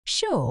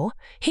Sure,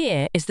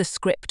 here is the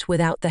script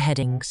without the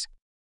headings.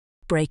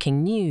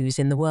 Breaking news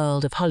in the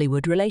world of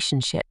Hollywood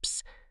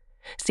relationships.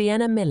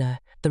 Sienna Miller,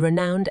 the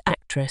renowned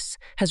actress,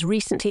 has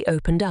recently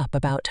opened up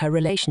about her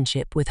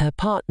relationship with her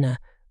partner,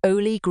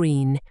 Oli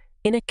Green,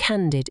 in a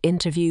candid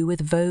interview with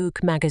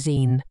Vogue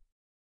magazine.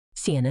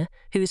 Sienna,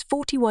 who is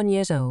 41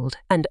 years old,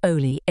 and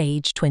Oli,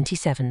 age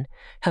 27,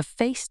 have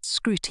faced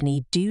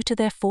scrutiny due to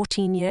their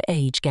 14-year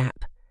age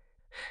gap.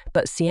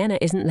 But Sienna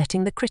isn't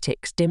letting the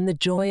critics dim the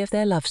joy of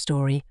their love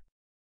story.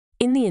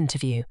 In the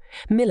interview,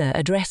 Miller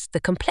addressed the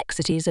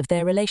complexities of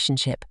their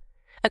relationship,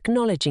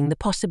 acknowledging the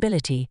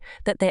possibility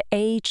that their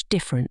age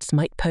difference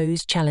might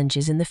pose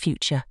challenges in the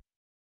future.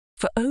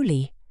 For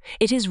Oli,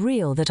 it is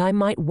real that I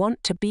might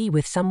want to be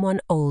with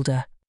someone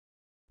older.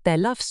 Their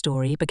love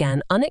story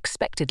began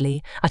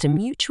unexpectedly at a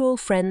mutual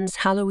friend's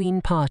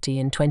Halloween party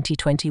in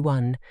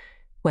 2021,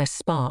 where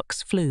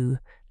sparks flew,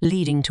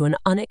 leading to an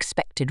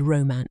unexpected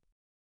romance.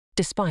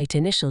 Despite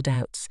initial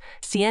doubts,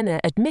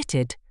 Sienna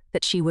admitted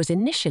that she was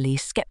initially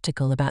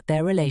skeptical about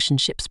their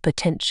relationship's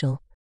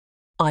potential.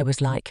 I was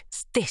like,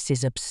 this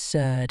is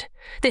absurd.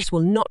 This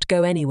will not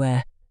go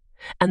anywhere.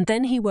 And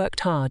then he worked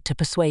hard to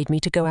persuade me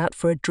to go out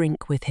for a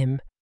drink with him.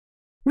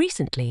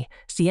 Recently,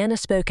 Sienna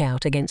spoke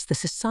out against the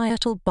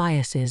societal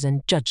biases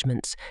and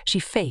judgments she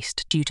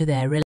faced due to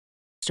their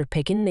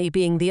relationship.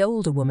 Being the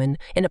older woman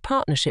in a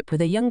partnership with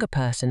a younger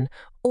person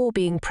or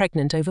being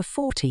pregnant over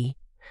 40.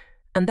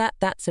 And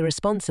that's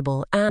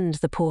irresponsible and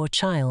the poor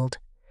child.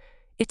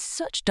 It's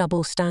such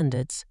double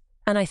standards,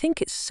 and I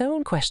think it's so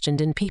unquestioned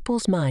in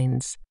people's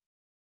minds.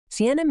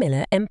 Sienna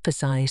Miller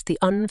emphasized the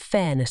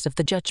unfairness of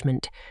the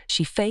judgment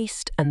she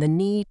faced and the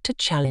need to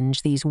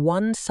challenge these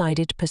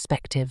one-sided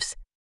perspectives.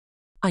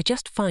 I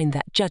just find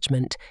that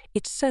judgment,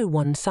 it's so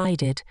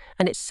one-sided,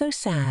 and it's so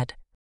sad.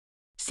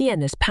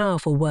 Sienna's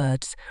powerful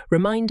words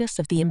remind us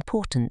of the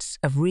importance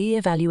of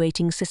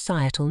re-evaluating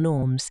societal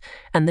norms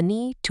and the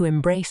need to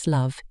embrace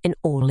love in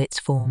all its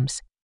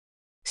forms.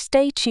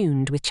 Stay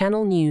tuned with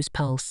Channel News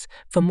Pulse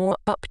for more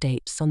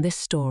updates on this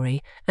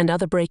story and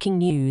other breaking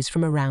news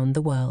from around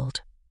the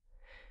world.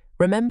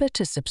 Remember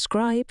to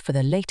subscribe for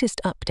the latest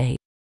update.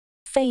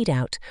 Fade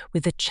out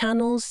with the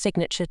channel's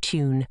signature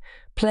tune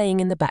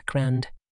playing in the background.